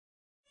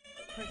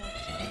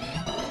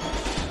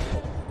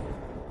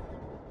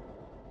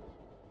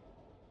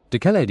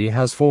Dikeledi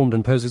has formed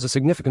and poses a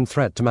significant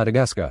threat to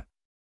Madagascar.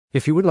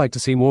 If you would like to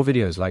see more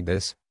videos like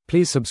this,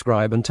 please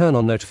subscribe and turn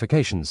on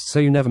notifications so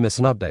you never miss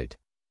an update.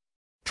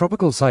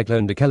 Tropical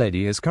cyclone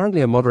Dikeledi is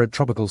currently a moderate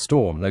tropical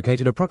storm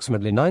located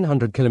approximately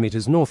 900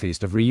 kilometers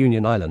northeast of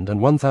Reunion Island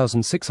and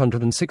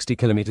 1,660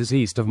 kilometers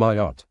east of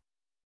Mauritius.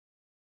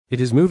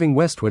 It is moving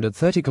westward at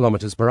 30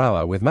 kilometers per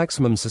hour with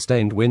maximum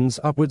sustained winds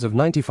upwards of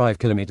 95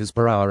 kilometers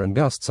per hour and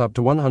gusts up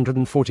to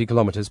 140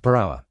 kilometers per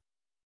hour.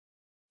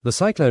 The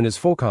cyclone is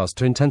forecast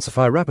to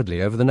intensify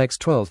rapidly over the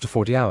next 12 to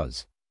 40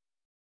 hours.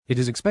 It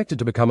is expected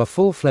to become a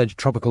full-fledged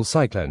tropical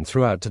cyclone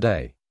throughout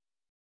today.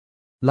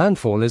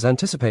 Landfall is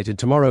anticipated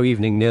tomorrow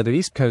evening near the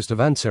east coast of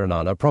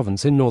Antsiranana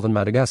province in northern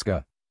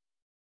Madagascar.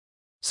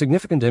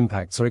 Significant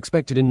impacts are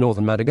expected in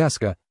northern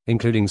Madagascar,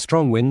 including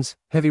strong winds,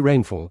 heavy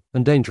rainfall,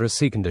 and dangerous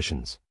sea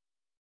conditions.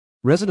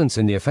 Residents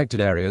in the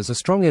affected areas are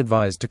strongly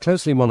advised to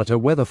closely monitor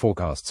weather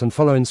forecasts and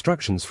follow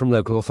instructions from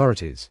local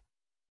authorities.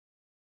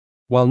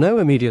 While no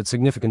immediate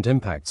significant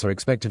impacts are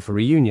expected for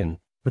Reunion,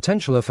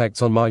 potential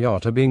effects on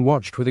Mauritius are being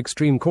watched with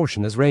extreme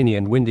caution as rainy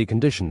and windy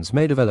conditions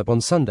may develop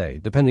on Sunday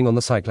depending on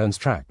the cyclone's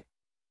track.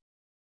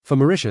 For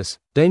Mauritius,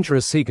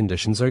 dangerous sea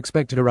conditions are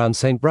expected around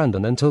St.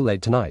 Brandon until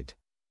late tonight.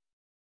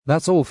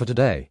 That's all for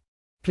today.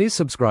 Please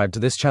subscribe to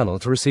this channel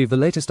to receive the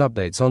latest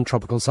updates on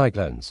tropical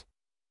cyclones.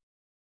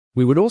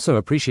 We would also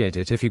appreciate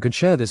it if you could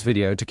share this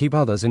video to keep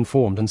others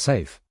informed and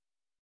safe.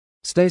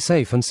 Stay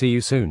safe and see you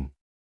soon.